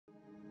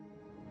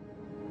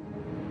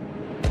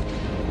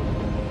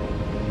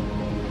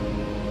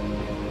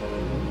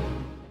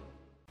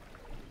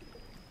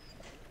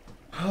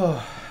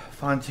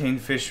Fontaine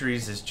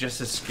Fisheries is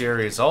just as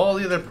scary as all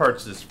the other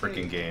parts of this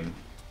freaking game.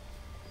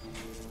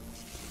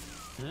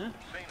 Seems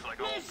like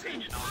old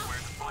Peach knows where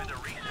to find a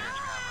research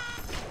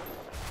camera.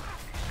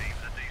 He seems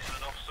a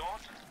decent enough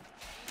sort.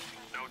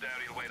 No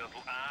doubt he'll wait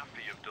until after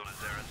you've done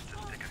his errands to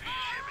stick a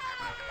shiv in your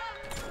mouth.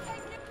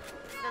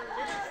 The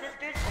Little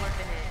Sisters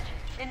Orphanage.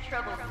 In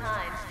troubled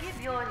times,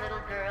 give your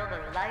little girl the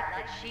life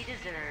that she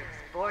deserves.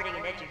 Boarding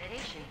and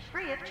education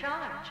free of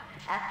charge.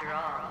 After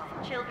all,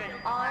 children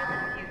are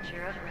the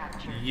future of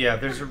Rapture. Yeah,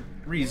 there's a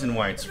reason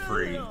why it's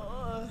free.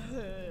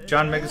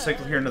 John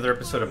Megacycle here, another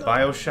episode of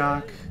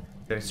Bioshock.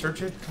 Did I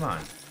search it? Come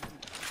on.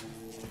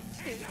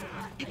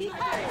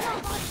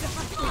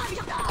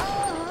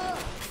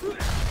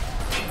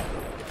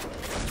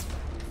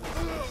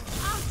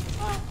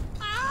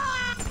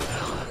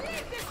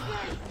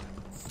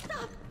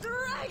 Stop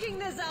dragging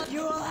this out!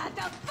 You'll have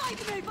to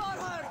fight me for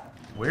her!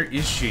 Where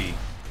is she?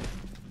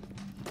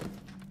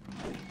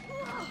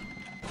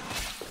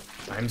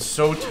 I'm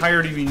so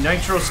tired of you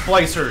nitro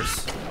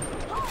splicers.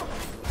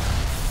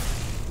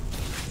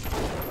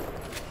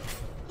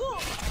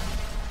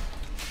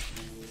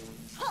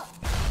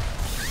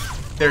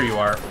 There you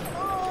are.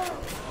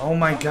 Oh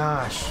my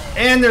gosh.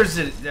 And there's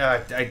a...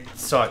 I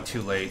saw it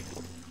too late.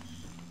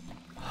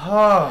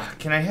 Oh,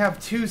 can I have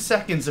 2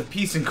 seconds of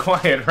peace and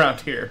quiet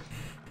around here?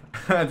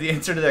 The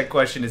answer to that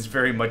question is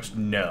very much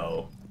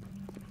no.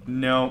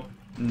 No.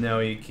 No,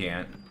 you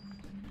can't.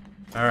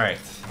 Alright,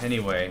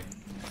 anyway.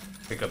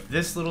 Pick up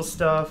this little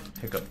stuff.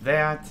 Pick up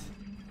that.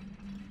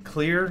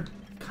 Clear?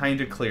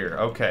 Kinda clear.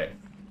 Okay.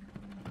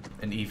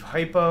 An Eve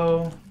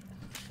hypo.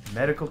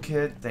 Medical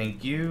kit,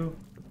 thank you.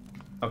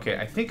 Okay,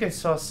 I think I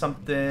saw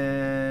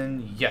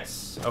something...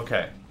 Yes,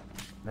 okay.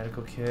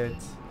 Medical kit.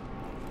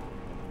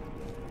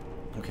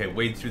 Okay,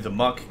 wade through the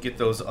muck, get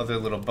those other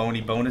little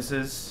bony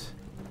bonuses.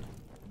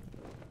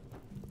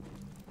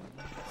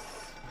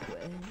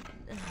 When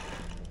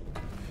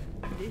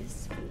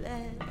this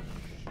flesh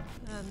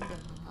and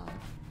heart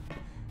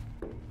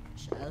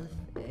shall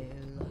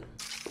fail,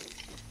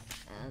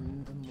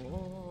 and the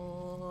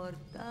mortal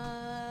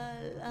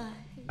life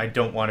I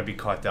don't want to be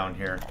caught down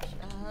here.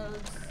 shall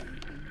cease.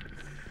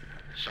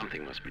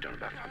 Something must be done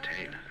about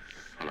Fontaine.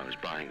 While I was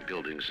buying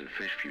buildings and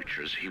fish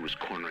futures, he was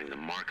cornering the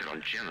market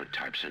on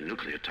genotypes and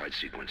nucleotide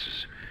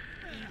sequences.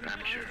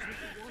 Rapture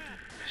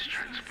is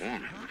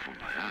transforming before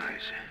my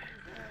eyes.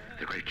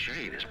 The great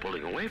chain is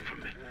pulling away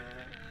from me.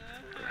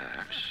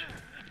 Perhaps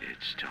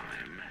it's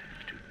time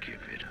to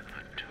give it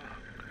a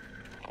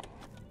tug.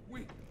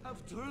 We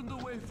have turned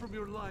away from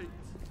your light.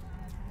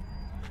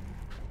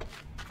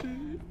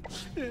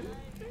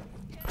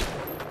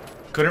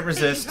 Couldn't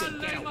resist. I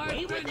lay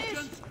my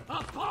vengeance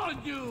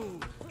upon you,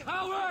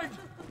 coward!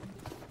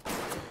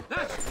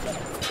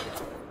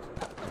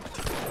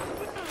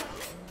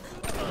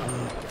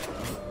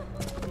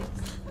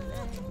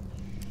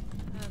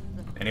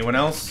 Anyone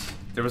else?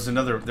 There was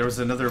another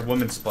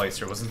woman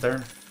splicer, wasn't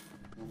there?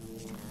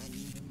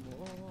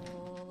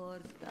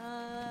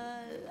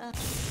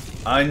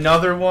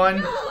 Another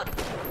one?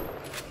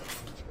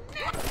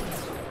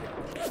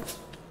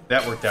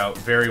 That worked out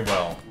very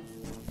well.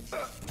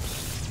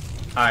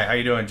 Hi, how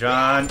you doing,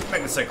 John?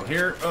 Megacycle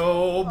here.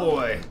 Oh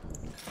boy.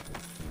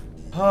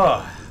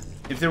 Huh.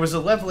 If there was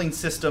a leveling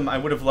system, I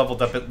would have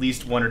leveled up at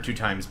least 1 or 2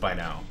 times by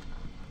now.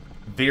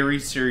 Very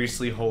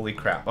seriously, holy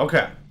crap.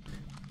 Okay.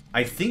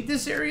 I think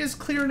this area is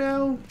clear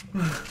now.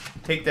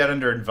 Take that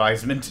under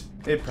advisement.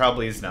 It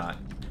probably is not.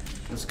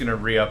 I'm just gonna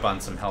re-up on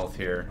some health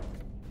here.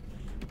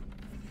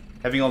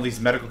 Having all these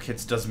medical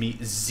kits does me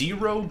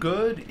 0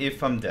 good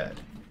if I'm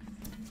dead.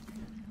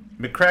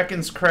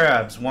 McCracken's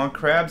crabs. Want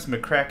crabs?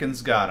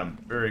 McCracken's got them.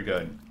 Very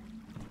good.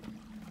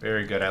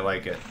 Very good. I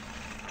like it.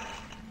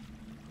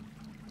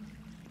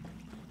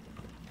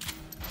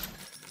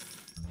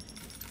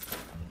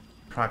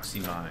 Proxy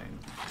mine.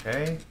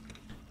 Okay.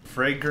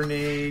 Frag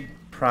grenade.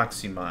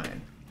 Proxy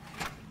mine.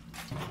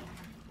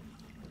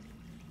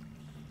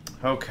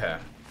 Okay.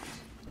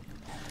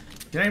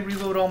 Can I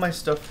reload all my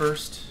stuff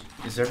first?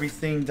 Is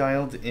everything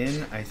dialed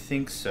in? I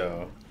think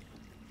so.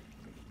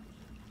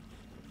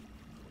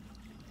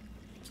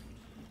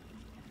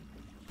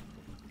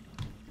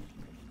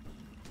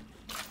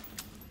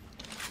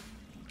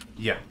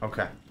 Yeah,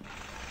 okay.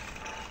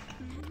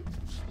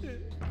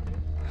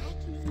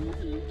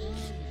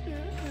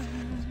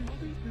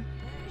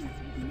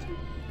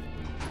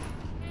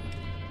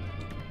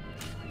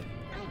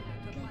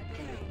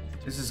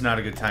 This is not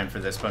a good time for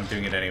this, but I'm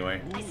doing it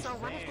anyway. I saw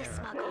one of the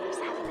smugglers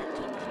having a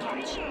game of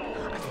catch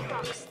on the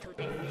docks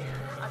today.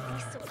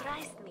 This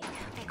surprised me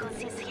because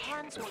his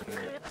hands were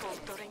crippled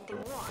during the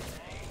war.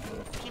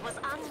 He was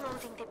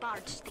unloading the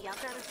barge the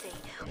other day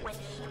when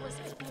he was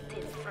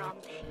bitten from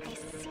the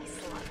sea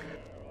slug.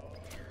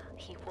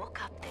 He woke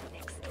up the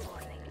next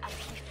morning and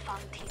he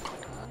found he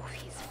could move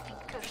his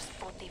fingers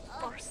for the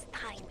first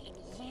time in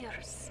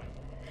years.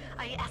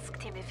 I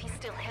asked him if he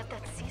still had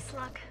that sea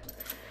slug.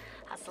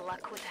 As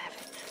luck would have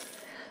it.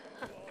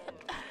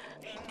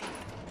 He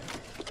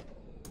did.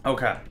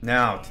 Okay,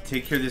 now, to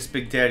take care of this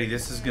big daddy,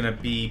 this is gonna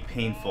be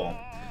painful.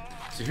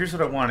 So So here's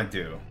what I want to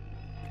do.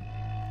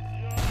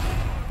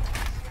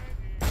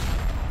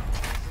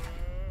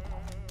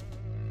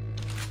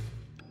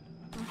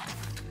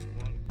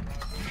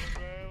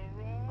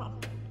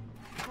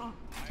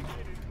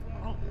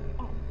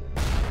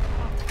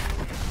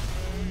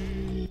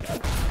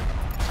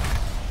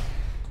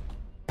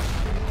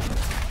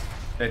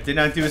 That did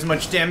not do as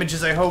much damage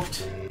as I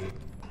hoped.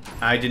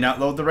 I did not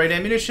load the right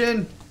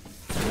ammunition.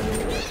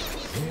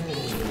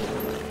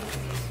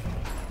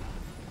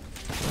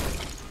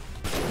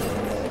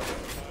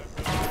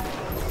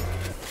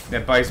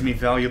 That buys me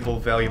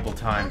valuable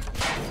time.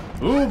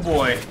 Ooh,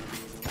 boy.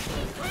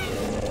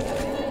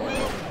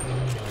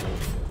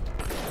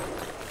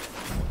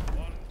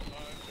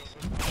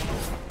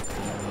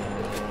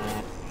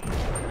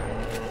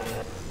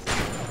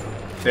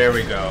 There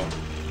we go.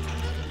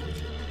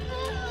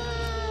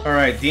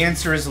 Alright, the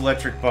answer is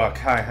Electric Buck.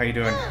 Hi, how you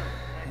doing?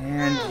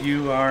 And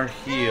you are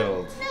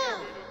healed.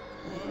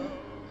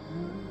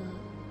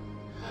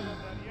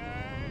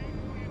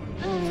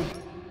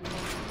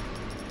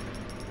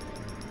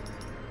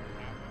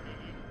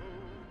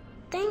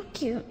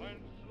 Thank you.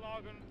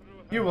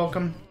 You're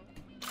welcome.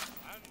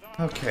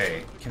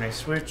 Okay, can I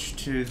switch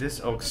to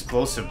this? Oh,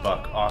 Explosive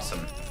Buck.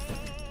 Awesome.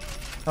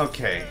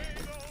 Okay.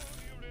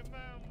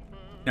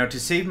 Now, to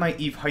save my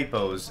Eve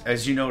hypos,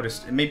 as you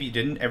noticed, and maybe you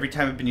didn't, every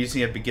time I've been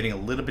using it, I've been getting a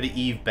little bit of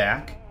Eve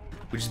back,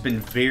 which has been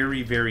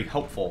very, very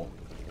helpful.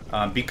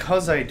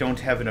 Because I don't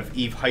have enough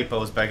Eve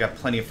hypos, but I got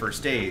plenty of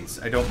first aids,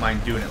 I don't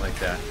mind doing it like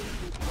that.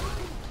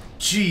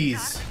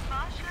 Jeez.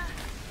 Masha,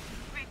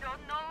 we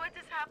don't know what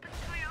has happened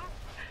to you.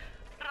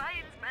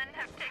 Ryan's men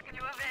have taken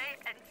you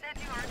away and said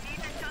you are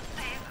needed to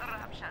save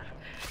Rapture.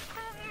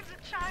 Only the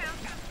child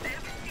can save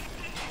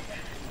CT.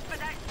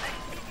 But I see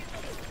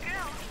these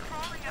girls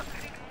crawling up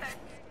the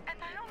fence, and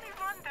I only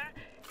wonder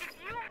if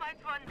you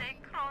might one day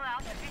crawl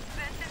out of this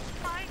fence and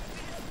find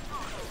this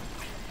book.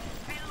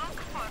 We look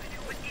for you,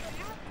 but if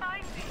you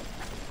find it,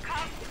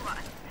 come to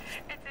us.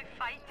 It's a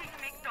Fighting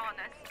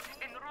McDonald's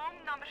in room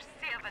number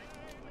 7.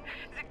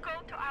 The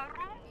code to our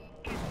room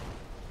is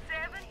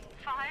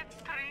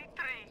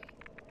 7533.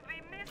 We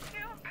miss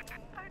you,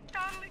 our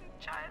darling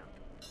child.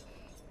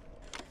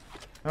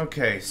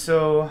 Okay,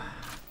 so...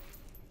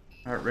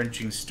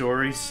 Heart-wrenching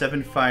story,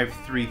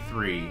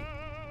 7533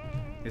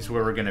 is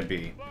where we're gonna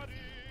be.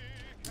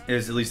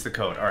 Is at least the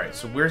code. Alright,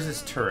 so where's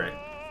this turret?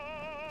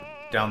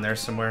 Down there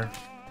somewhere?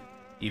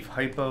 Eve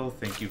Hypo,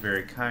 thank you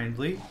very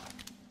kindly.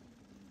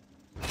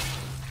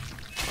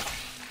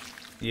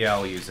 Yeah,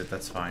 I'll use it,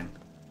 that's fine.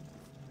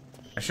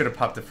 I should have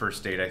popped the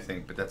first aid, I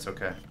think, but that's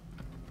okay.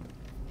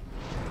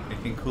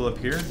 Anything cool up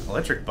here?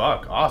 Electric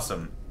Buck,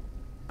 awesome.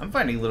 I'm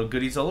finding little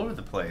goodies all over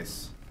the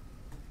place.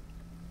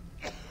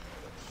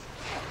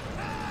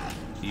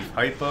 Eve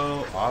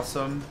Hypo,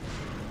 awesome.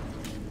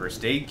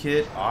 First aid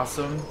kit,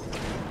 awesome.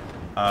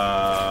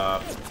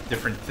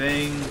 Different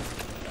thing.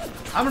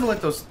 I'm gonna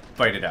let those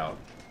fight it out.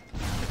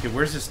 Okay,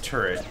 where's this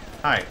turret?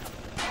 Hi.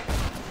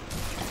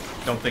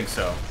 Don't think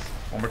so.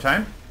 One more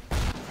time?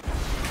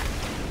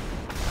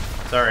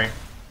 Sorry.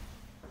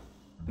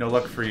 No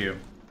luck for you.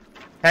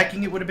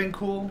 Hacking it would have been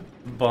cool,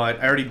 but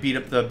I already beat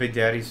up the Big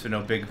Daddy, so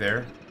no big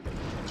there.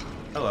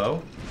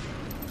 Hello.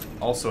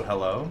 Also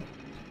hello.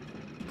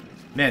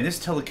 Man, this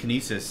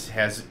telekinesis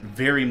has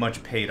very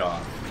much paid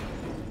off.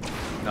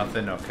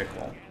 Nothing? Okay,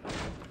 cool.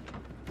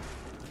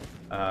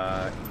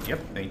 Yep,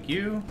 thank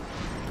you.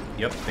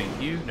 Yep,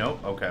 thank you.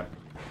 Nope, okay.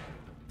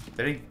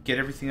 Did I get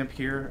everything up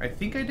here? I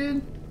think I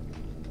did.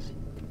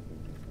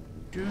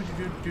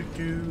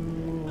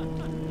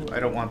 I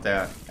don't want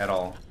that at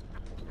all.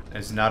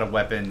 It's not a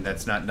weapon.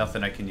 That's not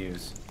nothing I can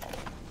use.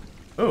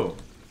 Oh.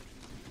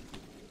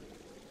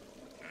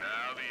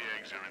 Now the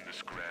eggs are in the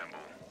scramble.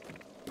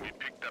 We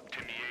picked up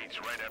Timmy Yates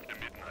right after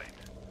midnight.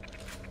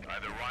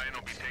 Either Ryan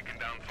will be taking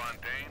down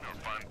Fontaine, or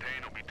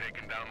Fontaine will be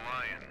taking down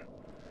Ryan.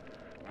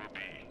 We'll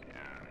be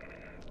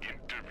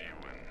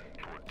interviewing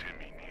poor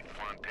Timmy near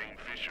Fontaine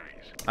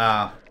Fisheries. If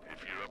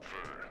you're up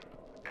for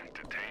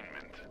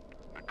entertainment,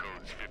 the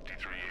code's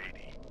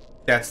 5380.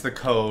 That's the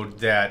code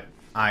that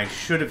I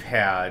should have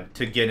had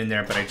to get in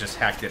there, but I just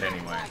hacked it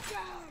anyway.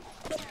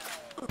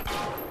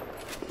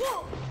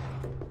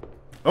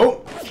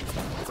 Oh!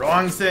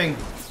 Wrong thing.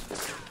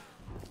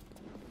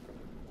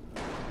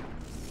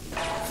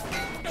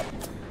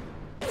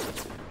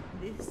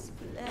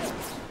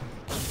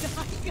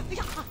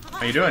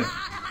 How you doing?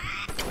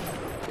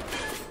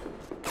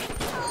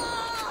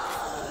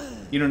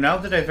 You know, now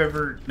that I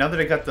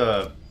got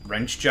the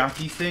wrench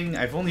jockey thing,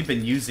 I've only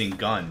been using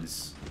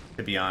guns,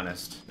 to be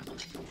honest.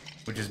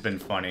 Which has been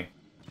funny.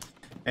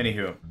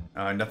 Anywho,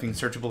 nothing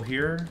searchable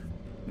here?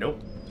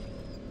 Nope.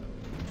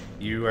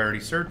 You already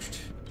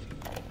searched.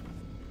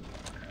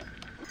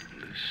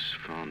 This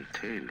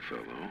Fontaine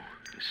fellow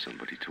is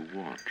somebody to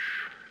watch.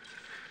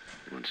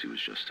 Once he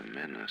was just a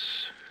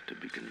menace, to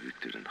be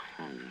convicted and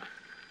hung.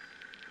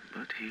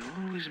 But he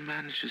always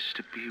manages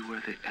to be where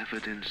the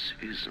evidence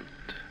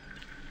isn't.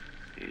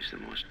 He's the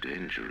most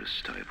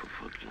dangerous type of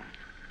hoodlum.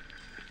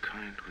 The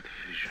kind with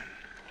vision.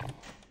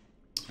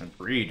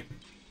 Agreed.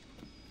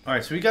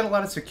 Alright, so we got a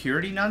lot of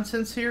security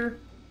nonsense here.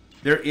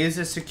 There is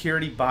a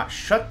security bot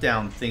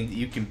shutdown thing that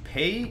you can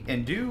pay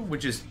and do,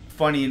 which is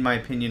funny in my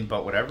opinion,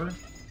 but whatever.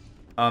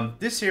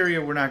 This area,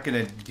 we're not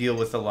going to deal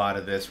with a lot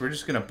of this. We're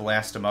just going to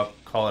blast them up,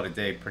 call it a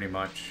day, pretty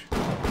much.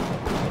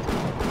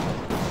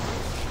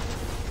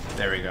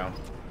 There we go.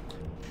 Do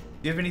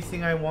you have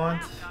anything I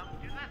want?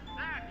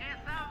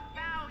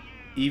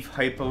 Eve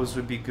hypos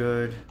would be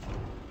good.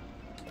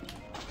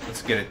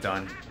 Let's get it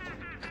done.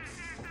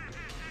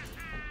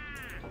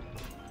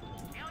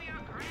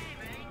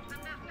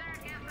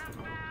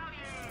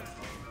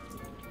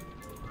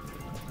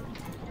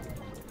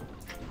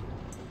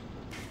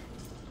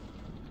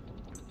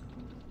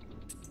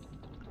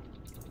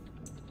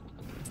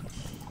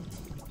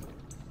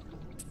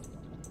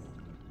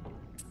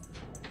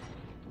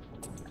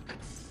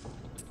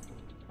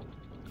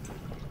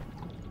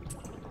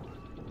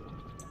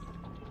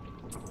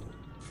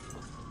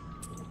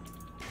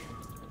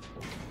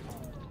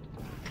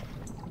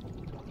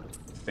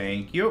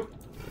 Thank you.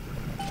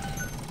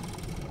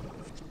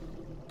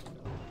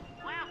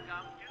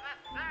 Welcome to the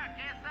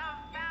circus of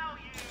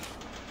value.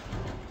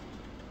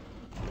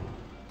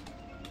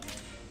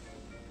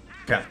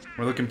 Okay,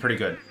 we're looking pretty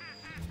good.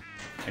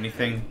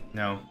 Anything?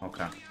 No?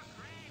 Okay.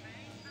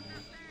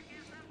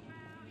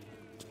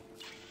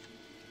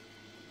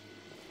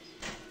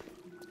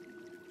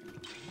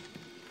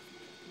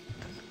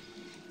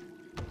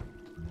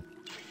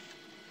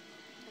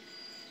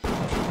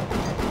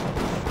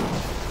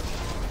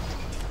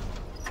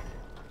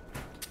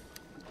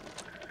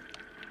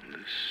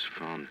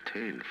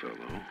 Fontaine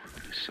fellow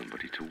is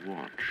somebody to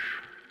watch.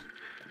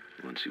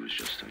 Once he was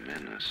just a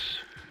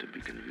menace, to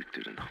be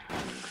convicted and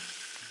hung.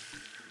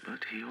 But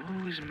he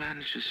always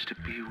manages to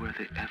be where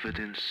the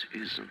evidence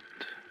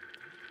isn't.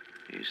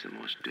 He's the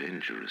most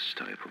dangerous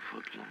type of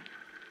hoodlum.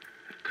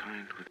 The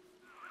kind with...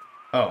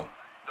 Oh.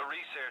 The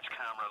research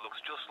camera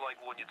looks just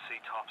like one you'd see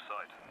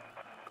topside.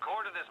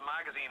 According to this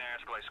magazine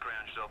article I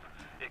scrounged up,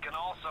 it can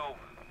also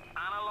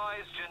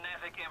analyze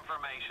genetic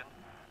information,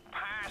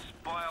 parse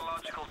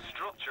biological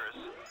structures,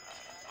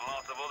 and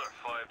lots of other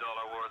 $5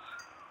 words.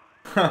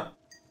 Huh.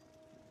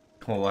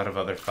 A lot of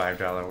other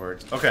 $5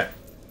 words. Okay.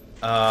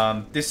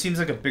 This seems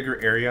like a bigger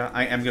area.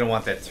 I am gonna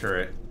want that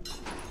turret.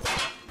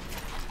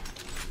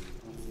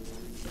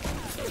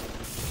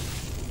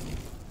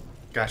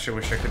 Gosh, I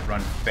wish I could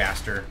run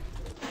faster.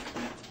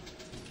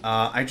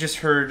 I just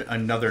heard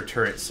another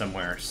turret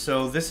somewhere.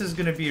 So this is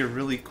gonna be a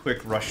really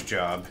quick rush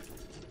job.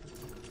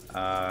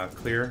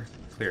 Clear?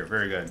 Clear.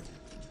 Very good.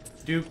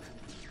 Dupe.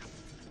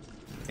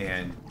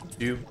 And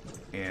dupe.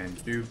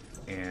 And dupe.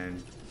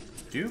 And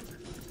dupe.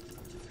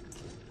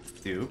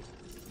 Dupe.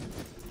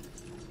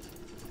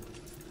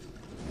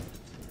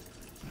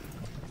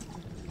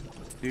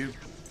 Dupe.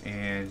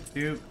 And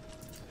dupe.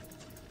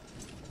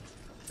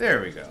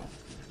 There we go.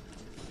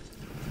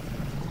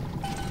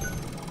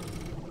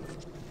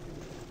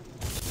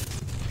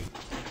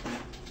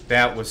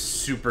 That was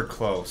super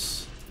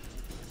close.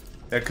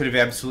 That could have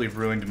absolutely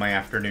ruined my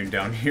afternoon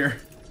down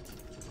here.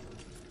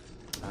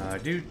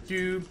 Do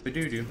do ba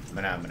do do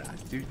mana mana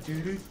do do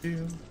do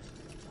do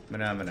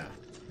mana mana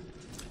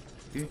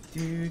do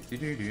do do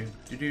do do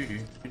do do do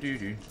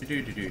do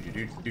do do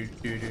do do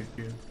do do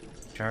do.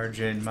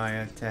 Charge in my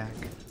attack.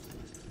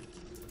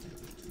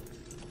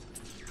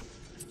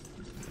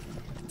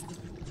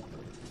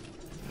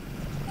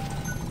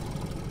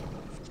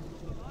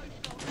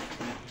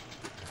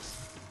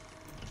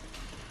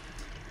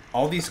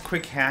 All these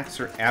quick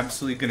hacks are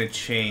absolutely going to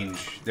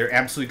change. They're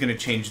absolutely going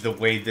to change the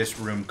way this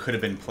room could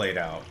have been played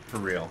out, for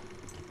real.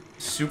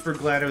 Super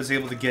glad I was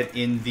able to get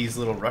in these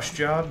little rush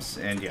jobs,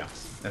 and yeah,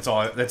 that's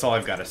all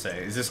I've got to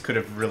say, is this could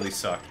have really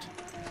sucked.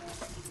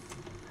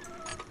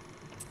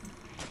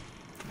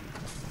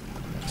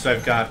 So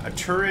I've got a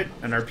turret,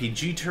 an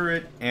RPG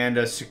turret, and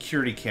a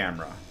security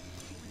camera.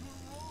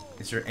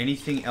 Is there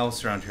anything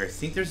else around here? I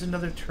think there's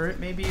another turret,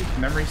 maybe, if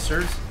memory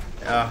serves.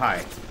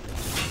 Hi.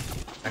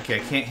 Okay, I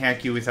can't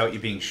hack you without you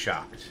being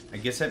shocked. I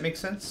guess that makes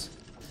sense?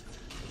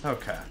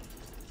 Okay.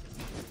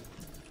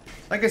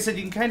 Like I said,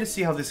 you can kind of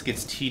see how this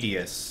gets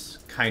tedious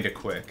kind of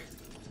quick.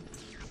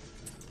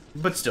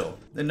 But still,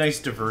 a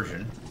nice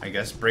diversion, I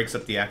guess. Breaks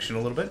up the action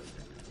a little bit.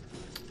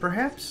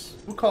 Perhaps?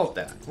 We'll call it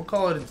that. We'll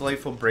call it a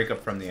delightful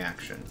breakup from the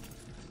action.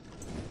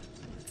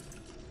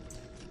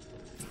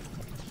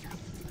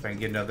 If I can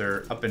get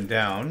another up and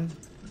down.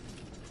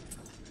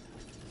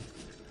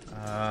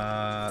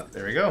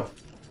 There we go.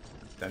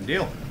 Done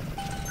deal.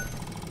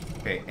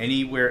 Okay,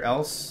 anywhere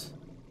else?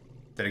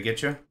 Did I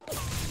get you?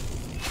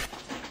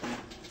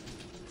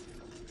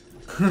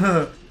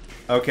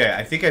 Okay,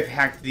 I think I've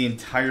hacked the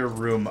entire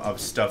room of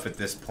stuff at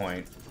this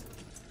point.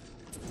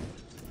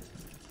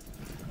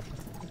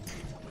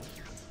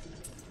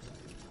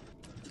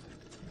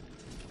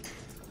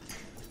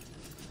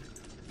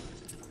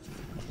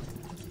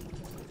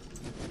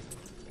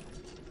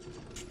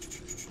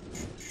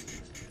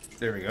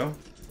 There we go.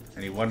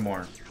 I need one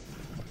more.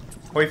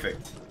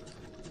 Perfect.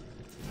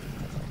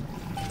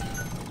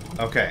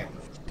 Okay.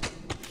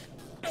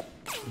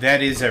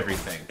 That is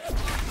everything.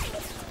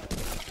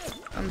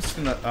 I'm just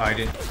gonna... Oh, I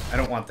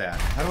don't want that.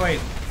 How do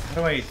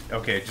I...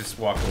 Okay, just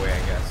walk away,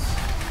 I guess.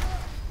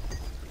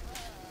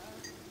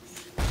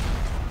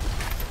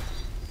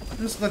 I'm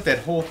just let that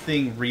whole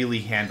thing really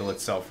handle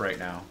itself right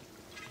now.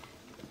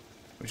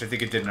 Which I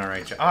think it did an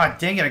alright job. Ah,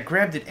 dang it, I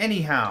grabbed it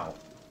anyhow!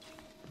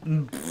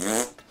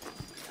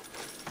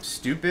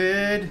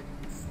 Stupid!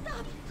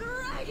 Stop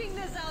dragging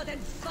this out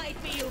and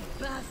fight me, you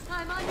bastard!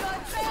 I'm on your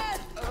bed!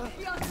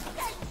 You're dead!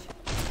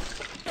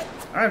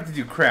 I don't have to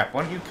do crap.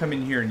 Why don't you come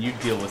in here and you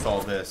deal with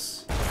all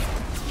this?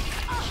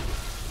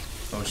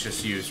 Oh, it's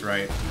just used,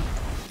 right?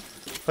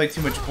 Play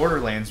too much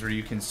Borderlands where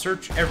you can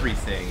search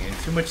everything, and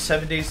too much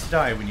 7 Days to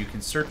Die when you can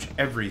search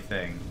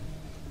everything.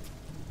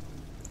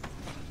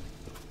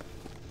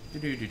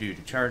 Do-do-do-do,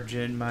 charge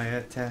in my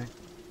attack.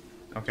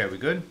 Okay, we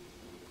good?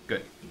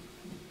 Good.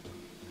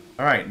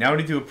 Alright, now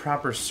to do a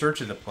proper search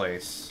of the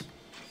place.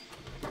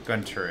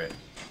 Gun turret.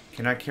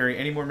 Cannot carry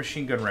any more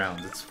machine gun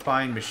rounds. It's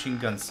fine, machine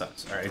gun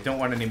sucks. Alright, I don't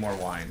want any more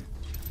wine.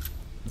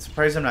 I'm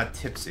surprised I'm not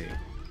tipsy.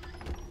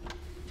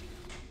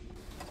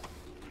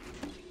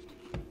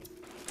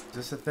 Is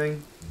this a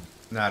thing?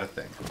 Not a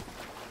thing.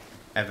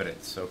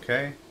 Evidence,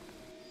 okay.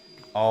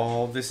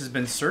 All this has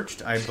been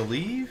searched, I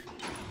believe.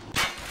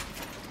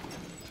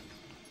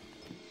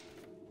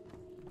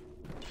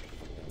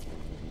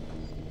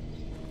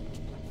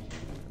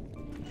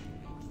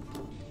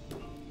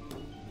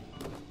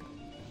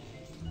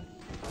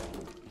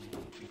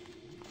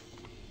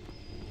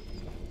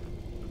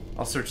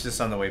 I'll search this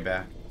on the way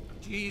back.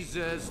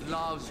 Jesus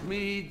loves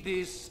me,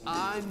 this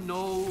I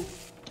know,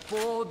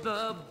 for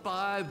the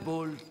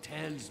Bible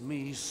tells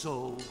me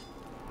so.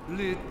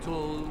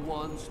 Little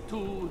ones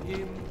to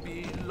him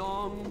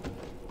belong.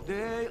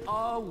 They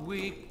are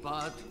weak,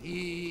 but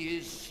he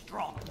is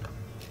strong.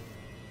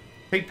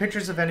 Take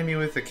pictures of enemy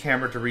with the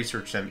camera to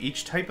research them.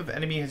 Each type of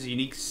enemy has a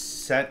unique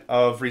set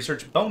of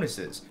research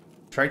bonuses.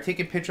 Try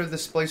taking a picture of the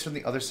splice from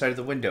the other side of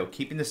the window,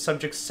 keeping the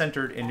subject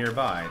centered and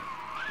nearby.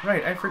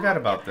 Right, I forgot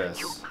about this.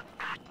 You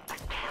got the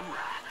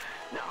camera.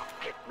 Now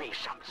get me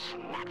some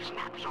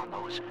snaps on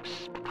those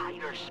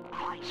spider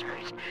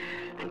splicers.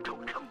 And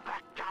don't come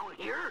back down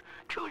here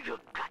till you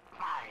got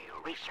my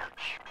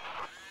research.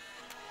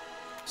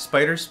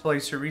 Spider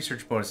Splicer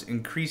research bonus.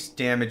 Increased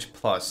damage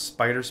plus.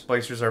 Spider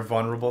Splicers are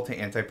vulnerable to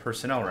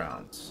anti-personnel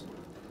rounds.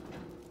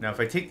 Now, if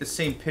I take the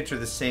same picture,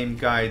 the same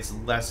guide's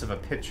less of a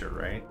picture,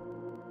 right?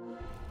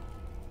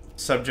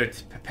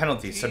 Subject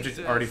penalty. Subject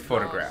already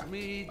photographed.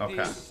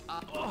 Okay.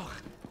 Oh,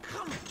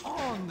 come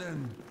on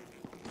then.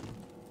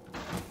 I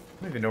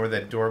don't even know where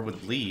that door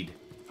would lead.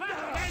 Get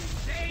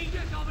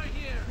over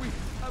here. We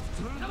have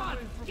turned Come on,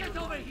 get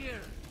over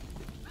here.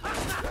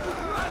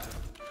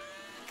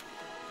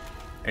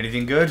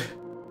 Anything good?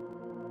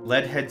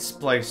 Leadhead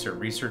Splicer.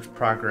 Research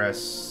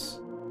progress.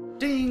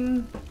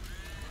 Ding!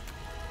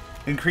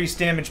 Increased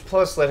damage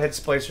plus leadhead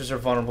splicers are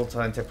vulnerable to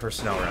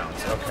anti-personnel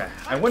rounds. Okay.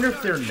 I wonder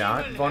if they're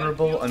not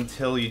vulnerable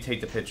until you take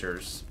the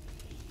pictures.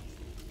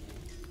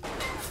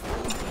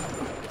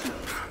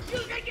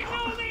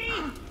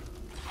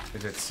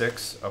 Is it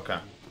 6? Okay.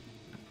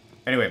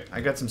 Anyway,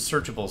 I got some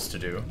searchables to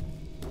do.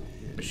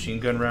 Machine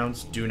gun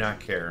rounds, do not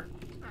care.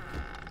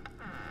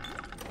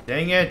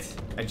 Dang it!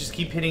 I just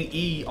keep hitting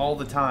E all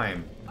the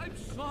time. I'm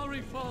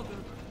sorry, Father.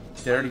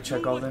 Did I already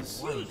check all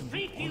this? You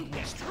think you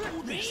can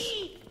trick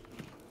me?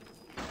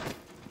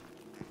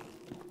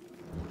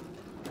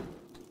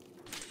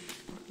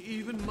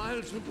 Even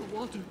miles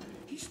underwater,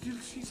 he still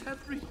sees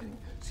everything.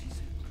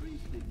 Sees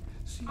everything.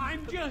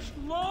 I'm just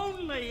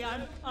lonely.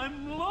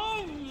 I'm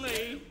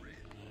lonely.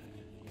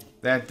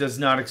 That does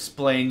not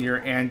explain your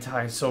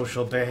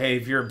antisocial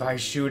behavior by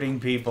shooting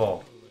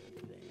people.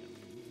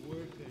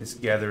 This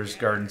Gatherer's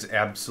Garden's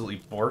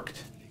absolutely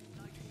borked.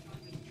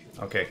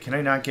 Okay, can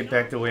I not get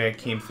back the way I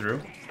came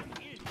through?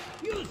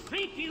 You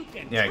think you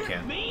can Yeah, I trick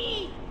can.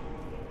 me?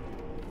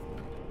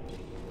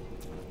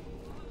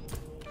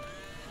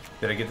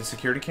 Did I get the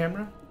security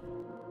camera?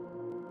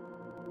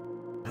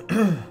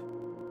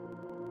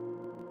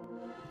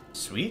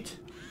 Sweet.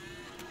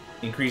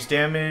 Increased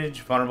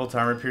damage, vulnerable to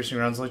armor-piercing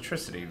rounds,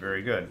 electricity.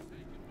 Very good.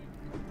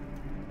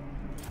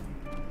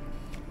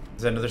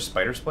 Is that another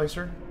spider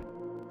splicer?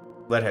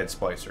 Leadhead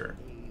splicer.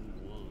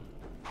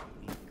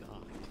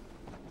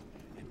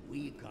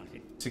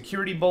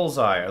 Security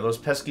bullseye. Are those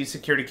pesky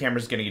security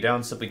cameras getting you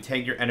down? Simply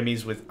tag your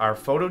enemies with our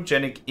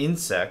photogenic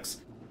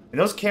insects, and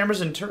those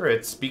cameras and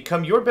turrets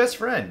become your best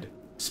friend.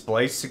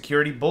 Splice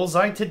security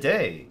bullseye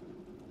today.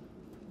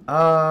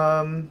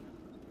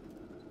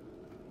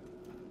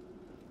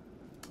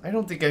 I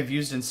don't think I've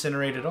used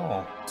Incinerate at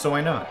all, so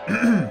why not?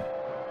 Trick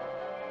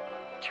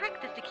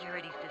the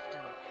security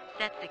system.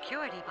 Set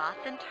security bots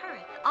and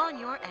turrets on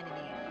your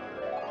enemies.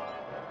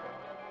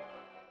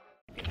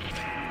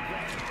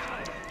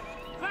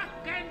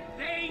 Fucking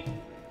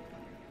thing!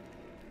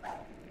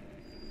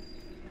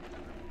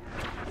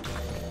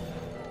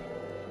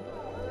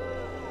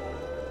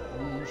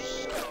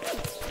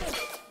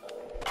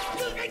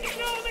 You think you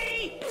know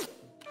me?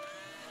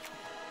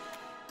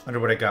 Wonder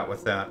what I got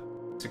with that.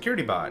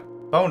 Security bot.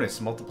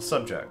 Bonus, multiple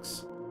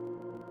subjects.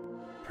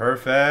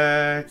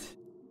 Perfect.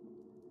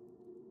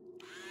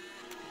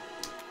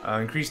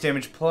 Increased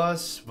damage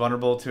plus,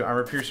 vulnerable to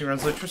armor-piercing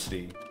rounds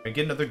electricity. I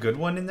get another good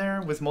one in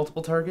there with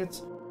multiple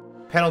targets?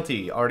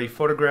 Penalty, already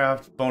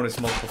photographed, bonus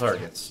multiple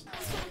targets.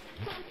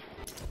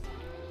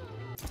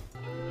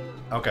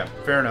 Okay,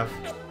 fair enough.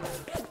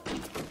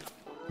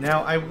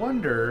 Now, I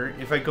wonder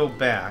if I go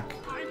back...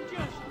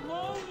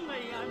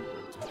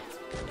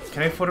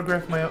 Can I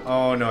photograph my own?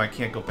 Oh, no, I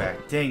can't go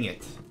back. Dang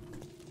it.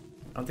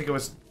 I don't think I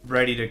was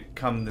ready to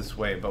come this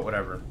way, but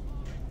whatever.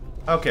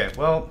 Okay,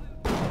 well...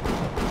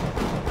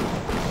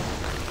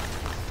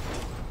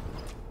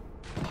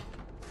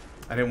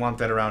 I didn't want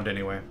that around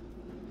anyway.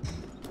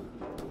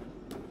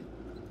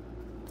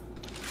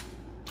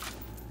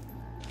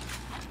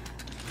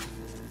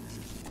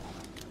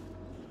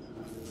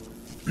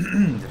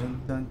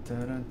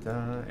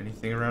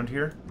 Anything around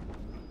here?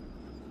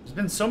 There's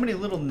been so many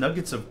little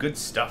nuggets of good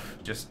stuff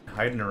just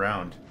hiding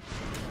around.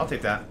 I'll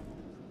take that.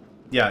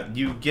 Yeah,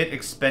 you get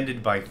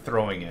expended by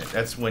throwing it.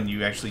 That's when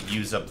you actually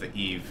use up the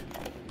Eve.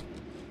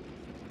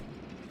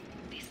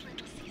 This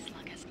little sea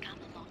slug has come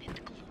along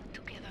and glued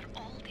together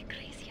all the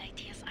crazy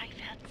ideas I've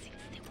had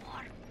since the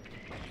war.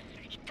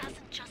 It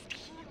doesn't just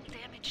heal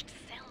damaged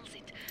cells,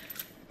 it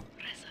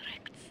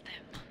resurrects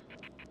them.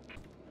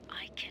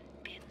 I can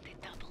bend the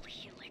double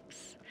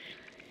helix.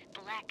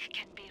 Black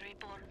can be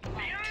reborn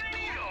white,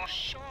 tall,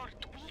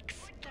 short, weak,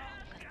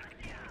 strong.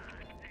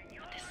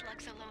 But the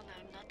slugs alone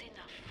are not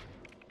enough.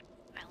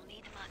 I'll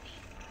need money.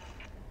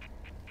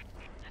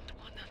 And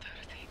one other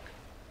thing.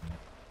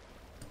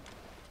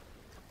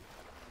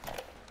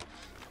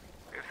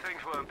 If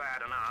things weren't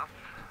bad enough,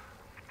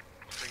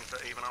 it seems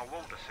that even our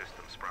water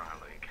system sprung a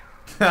leak.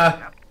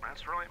 Yep,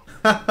 that's right.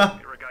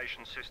 The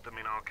irrigation system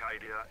in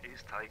Arcadia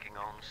is taking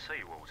on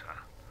seawater.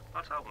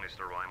 I told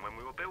Mr. Ryan when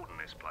we were building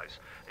this place,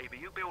 either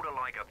you build her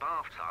like a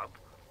bathtub,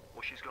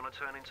 or she's going to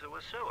turn into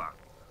a sewer.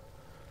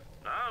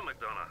 No,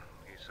 McDonough,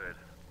 he said.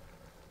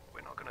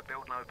 We're not going to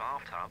build no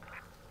bathtub.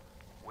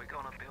 We're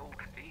going to build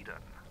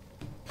Eden.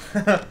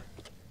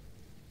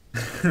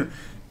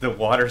 The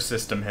water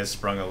system has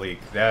sprung a leak.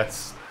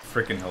 That's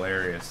freaking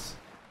hilarious.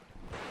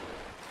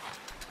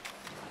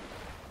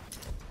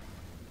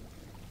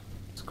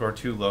 Score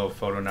too low,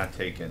 photo not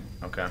taken.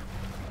 Okay.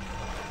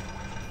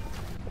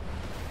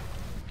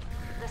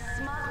 The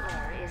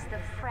smuggler is the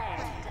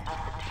friend of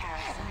the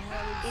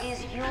parasite. It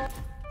is your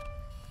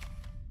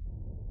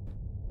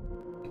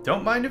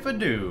Don't mind if I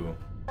do.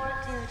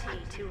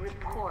 duty to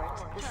report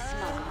the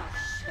smuggler.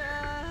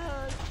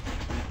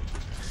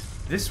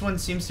 This one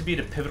seems to be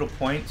the pivotal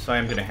point, so I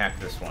am going to hack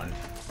this one.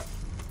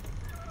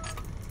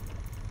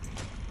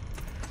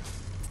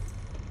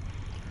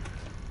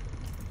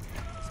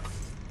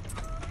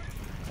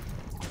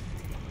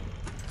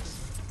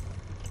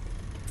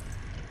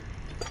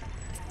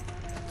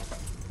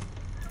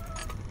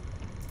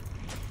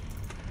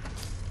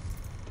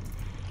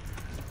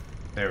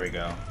 There we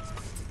go.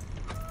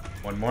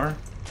 One more.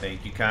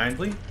 Thank you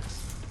kindly.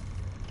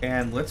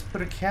 And let's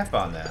put a cap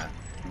on that.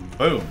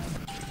 Boom.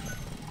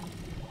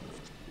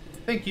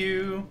 Thank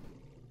you.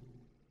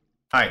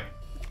 Hi.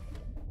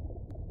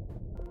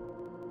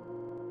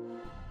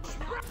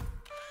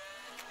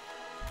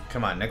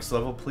 Come on, next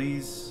level,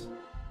 please.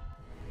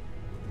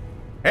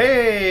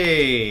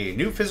 Hey!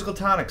 New physical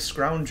tonic,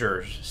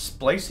 Scrounger.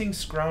 Splicing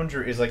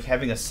Scrounger is like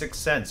having a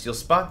sixth sense. You'll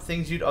spot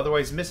things you'd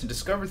otherwise miss and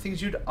discover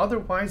things you'd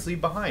otherwise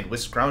leave behind. With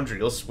Scrounger,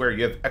 you'll swear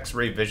you have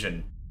X-ray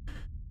vision.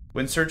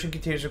 When searching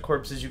containers of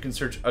corpses, you can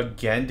search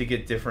again to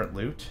get different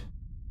loot.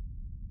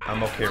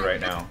 I'm okay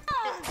right now.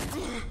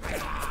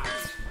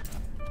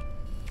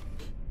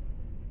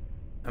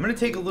 I'm going to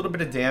take a little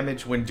bit of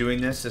damage when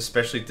doing this,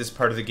 especially at this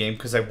part of the game,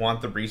 because I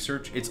want the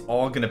research. It's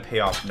all going to pay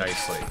off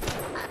nicely.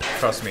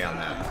 Trust me on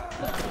that.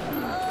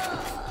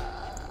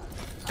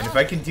 And if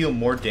I can deal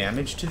more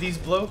damage to these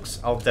blokes,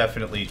 I'll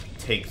definitely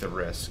take the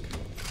risk.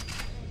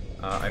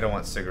 I don't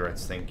want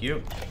cigarettes, thank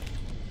you.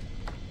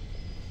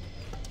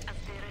 As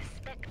the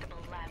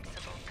respectable lab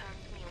civil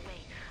turned me away,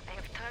 I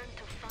have turned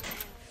to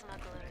Fontaine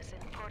smugglers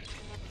in Port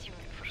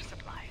Neptune for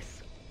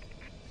supplies.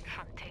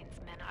 Fontaine's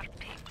men are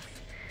pigs.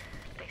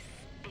 They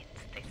spit,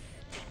 they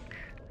stink.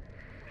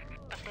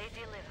 But they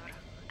deliver,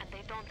 and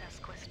they don't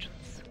ask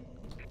questions.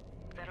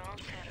 They're all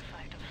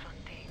terrified of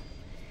Fontaine.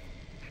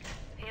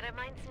 He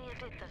reminds me a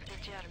bit of the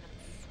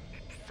Germans.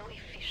 So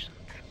efficient.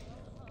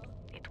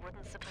 It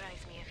wouldn't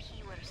surprise me if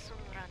he were soon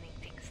running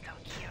things down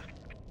here.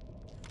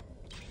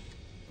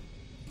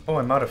 Oh,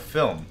 I'm out of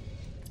film.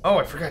 Oh,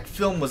 I forgot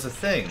film was a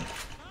thing.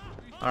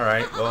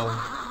 Alright, well...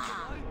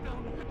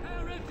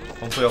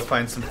 hopefully I'll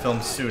find some film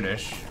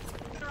soonish.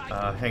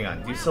 Hang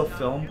on. Do you sell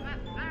film?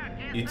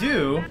 You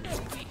do?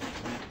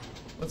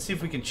 Let's see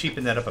if we can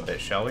cheapen that up a bit,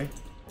 shall we?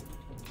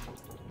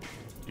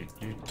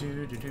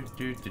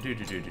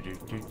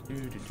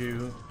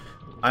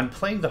 On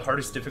playing the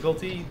hardest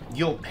difficulty,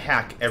 you'll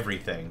hack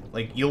everything.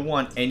 Like, you'll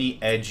want any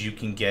edge you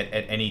can get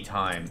at any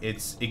time.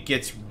 It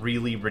gets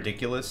really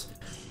ridiculous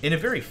in a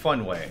very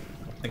fun way.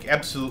 Like,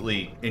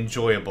 absolutely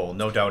enjoyable,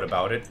 no doubt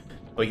about it.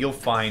 but you'll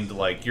find,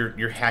 like,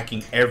 you're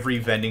hacking every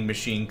vending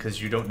machine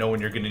because you don't know when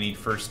you're going to need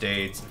first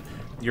aids.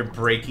 You're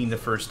breaking the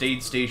first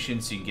aid station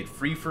so you can get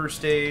free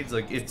first aids.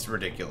 Like, it's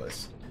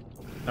ridiculous.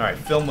 Alright,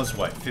 film was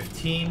what,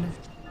 15?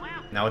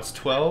 Now it's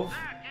 12.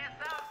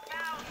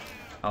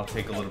 I'll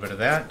take a little bit of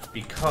that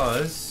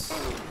because...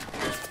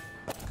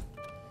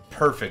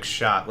 Perfect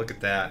shot, look at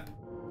that.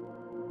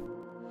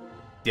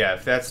 Yeah,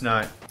 if that's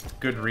not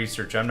good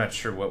research, I'm not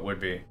sure what would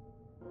be.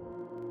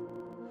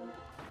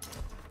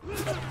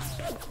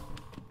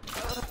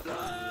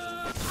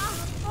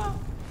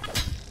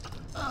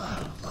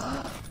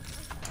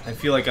 I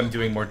feel like I'm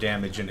doing more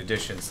damage in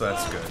addition, so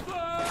that's good.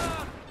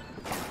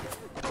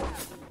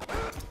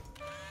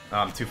 Oh,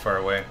 I'm too far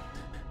away.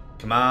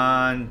 Come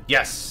on.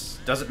 Yes!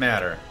 Doesn't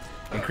matter.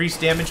 Increase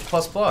damage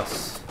plus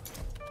plus.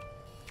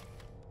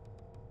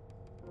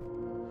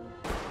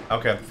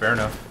 Okay, fair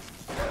enough.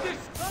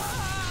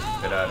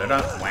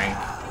 Da-da-da-da. Wang.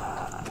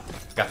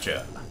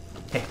 Gotcha.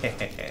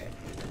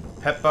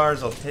 Pep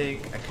bars I'll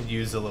take. I could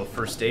use a little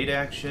first aid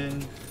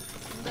action.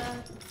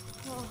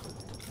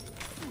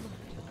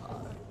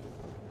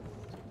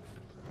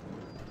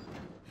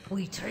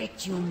 We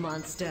tricked you,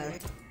 monster.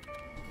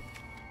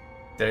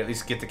 Did I at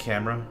least get the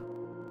camera?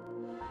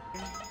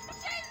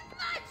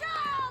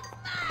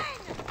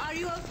 Are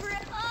you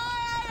afraid?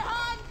 I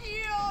hunt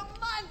you,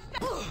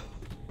 monster!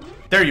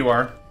 There you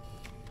are.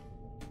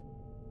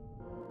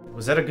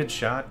 Was that a good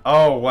shot?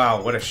 Oh,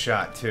 wow, what a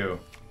shot, too.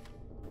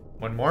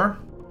 One more?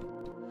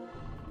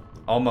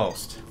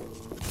 Almost.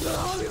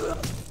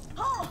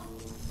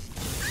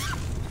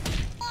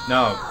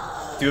 No.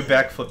 Do a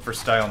backflip for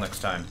style next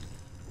time.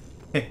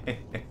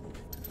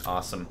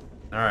 Awesome.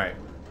 Alright.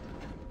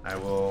 I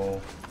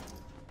will...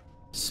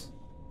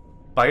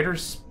 Spider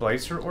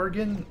splicer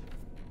organ?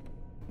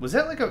 Was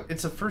that like a...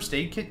 It's a first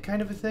aid kit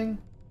kind of a thing?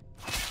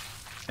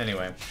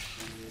 Anyway.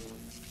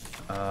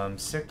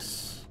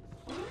 6...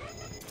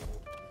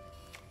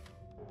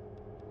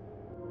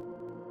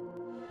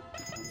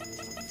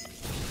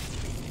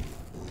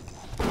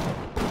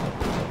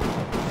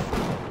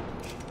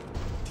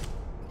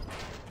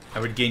 I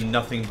would gain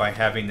nothing by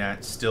having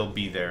that still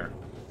be there.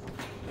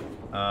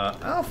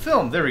 Oh,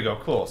 film! There we go,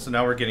 cool. So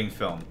now we're getting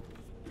film.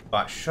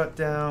 Bot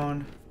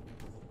shutdown.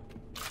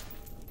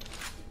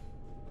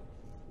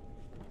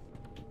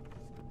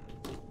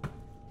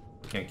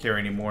 Can't carry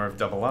any more of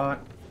double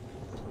aught.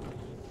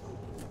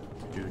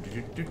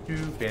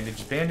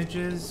 Bandage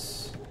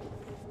bandages.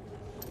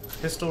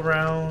 Pistol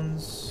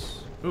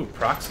rounds. Ooh,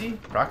 proxy?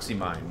 Proxy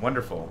mine.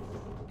 Wonderful.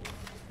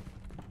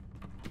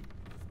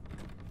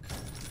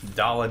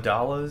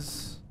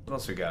 Dollars. What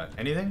else we got?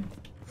 Anything?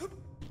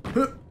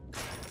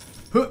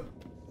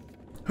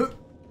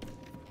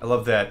 I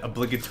love that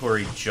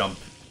obligatory jump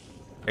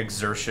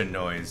exertion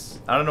noise.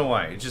 I don't know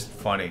why. It's just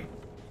funny.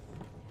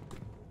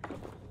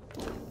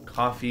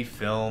 Coffee,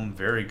 film.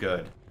 Very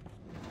good.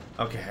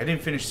 Okay, I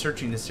didn't finish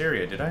searching this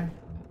area, did I?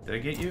 Did I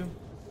get you?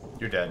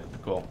 You're dead.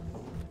 Cool.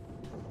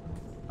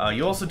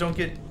 You also don't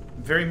get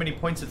very many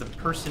points if the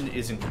person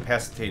is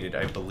incapacitated,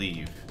 I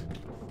believe.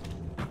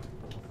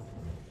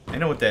 I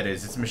know what that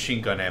is. It's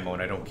machine gun ammo,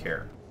 and I don't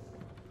care.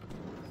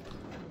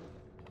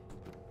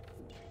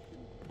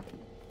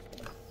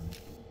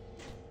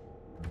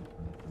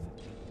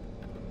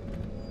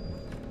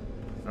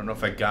 I don't know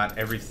if I got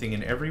everything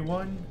and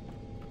everyone.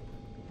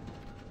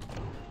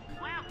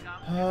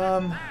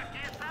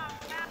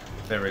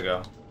 There we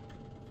go.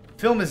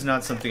 Film is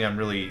not something I'm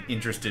really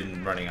interested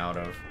in running out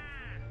of.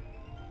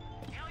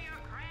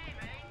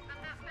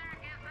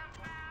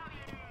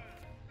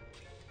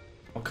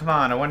 Oh, come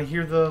on, I want to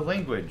hear the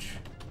language.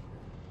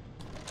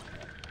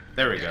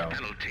 There we go.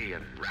 Penalty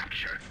and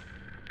rapture.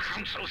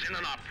 Council's in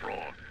an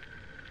uproar.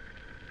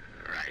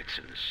 Riots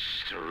in the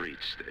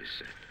streets, they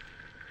say.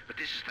 But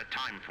this is the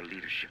time for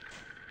leadership.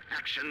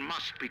 Action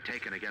must be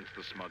taken against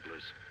the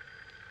smugglers.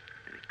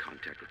 Any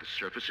contact with the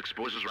surface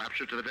exposes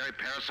rapture to the very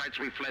parasites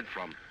we fled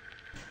from.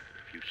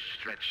 A few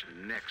stretched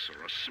necks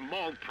or a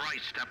small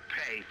price to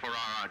pay for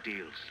our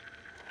deals.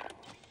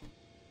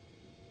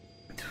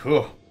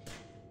 Whew.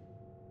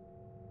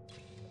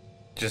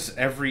 Just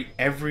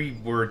every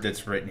word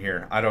that's written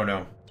here. I don't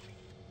know.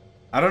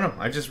 I don't know.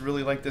 I just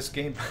really like this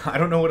game. I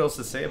don't know what else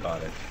to say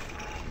about it.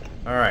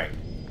 Alright.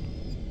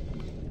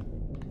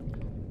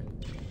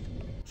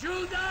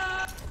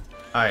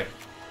 Hi.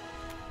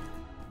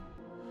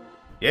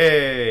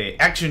 Yay!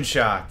 Action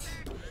shot!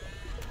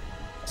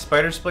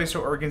 Spider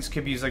splicer organs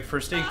can be used like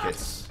first aid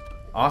kits.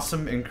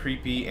 Awesome and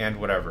creepy and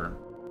whatever.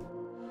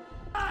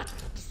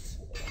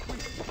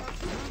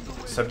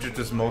 Subject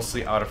is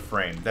mostly out of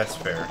frame. That's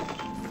fair.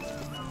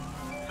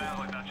 Sounds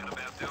like that should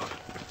about do it.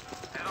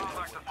 Head on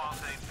back to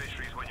Fontaine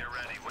Fisheries when you're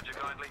ready, would you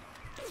kindly?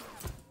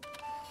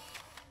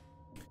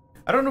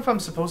 I don't know if I'm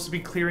supposed to be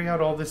clearing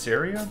out all this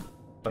area,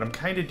 but I'm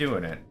kind of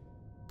doing it.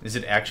 Is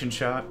it action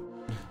shot?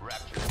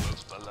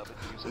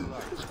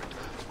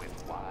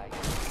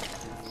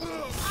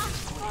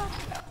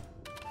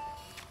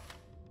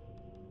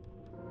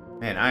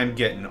 Man, I'm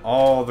getting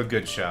all the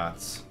good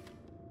shots.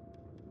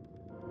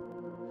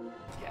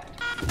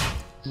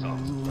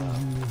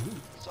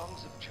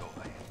 Songs of joy.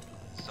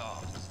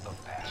 Songs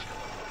of passion.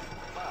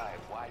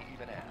 Why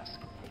even ask?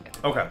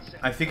 Okay,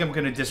 I think I'm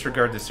gonna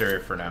disregard this area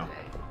for now.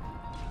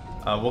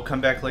 We'll come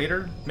back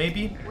later,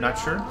 maybe? Not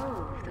sure.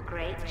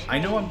 I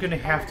know I'm gonna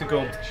have to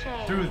go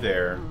through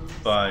there,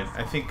 but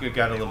I think I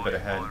got a little bit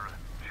ahead.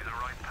 She's a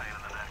right pain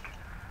in the neck,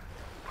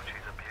 but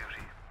she's a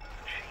beauty.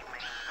 She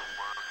means the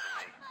world to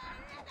me.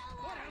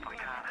 I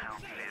can't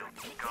help feel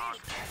God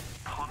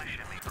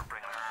punishing me for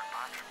bringing her and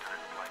Patrick to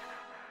this place.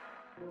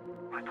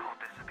 I thought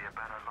this would be a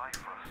better life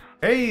for us.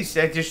 Hey,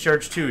 Static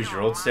Discharge 2, is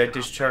your old Static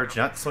Discharge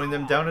not slowing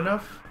them down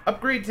enough?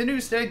 Upgrade to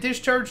new Static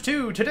Discharge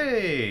 2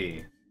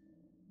 today!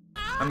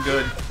 I'm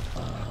good.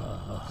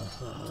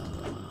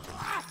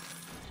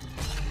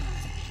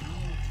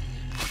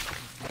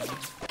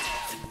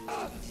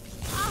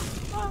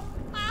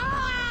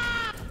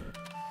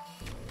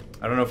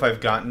 I don't know if I've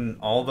gotten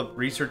all the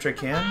research I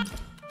can.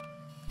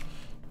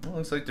 Well,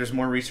 looks like there's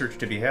more research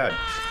to be had.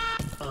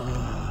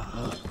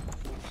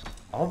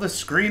 All the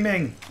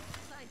screaming!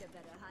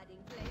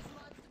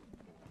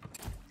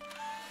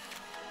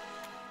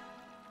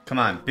 Come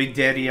on, Big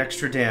Daddy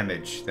extra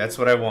damage. That's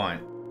what I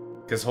want.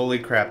 Because holy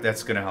crap,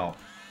 that's gonna help.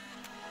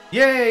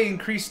 Yay!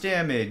 Increased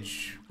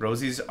damage!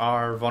 Rosies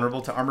are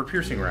vulnerable to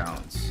armor-piercing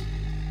rounds.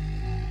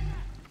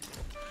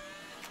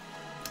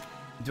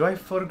 Do I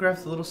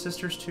photograph the little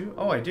sisters too?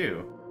 Oh, I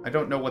do. I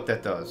don't know what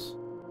that does.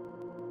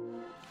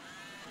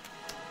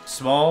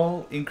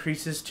 Small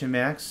increases to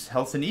max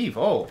health and Eve.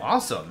 Oh,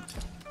 awesome!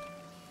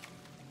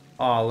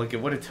 Oh, look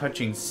at what a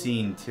touching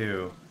scene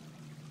too.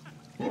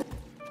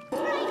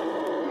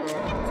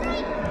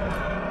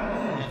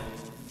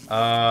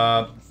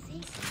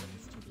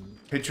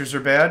 Pictures are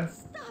bad?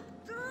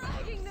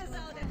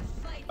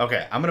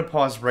 Okay, I'm gonna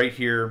pause right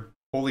here.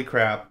 Holy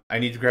crap, I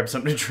need to grab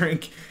something to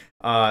drink.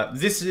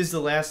 This is the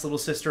last little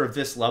sister of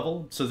this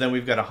level, so then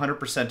we've got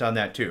 100% on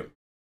that too.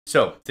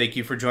 So, thank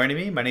you for joining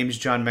me. My name is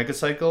John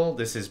Megacycle.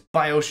 This is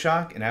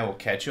Bioshock, and I will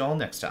catch you all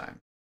next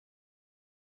time.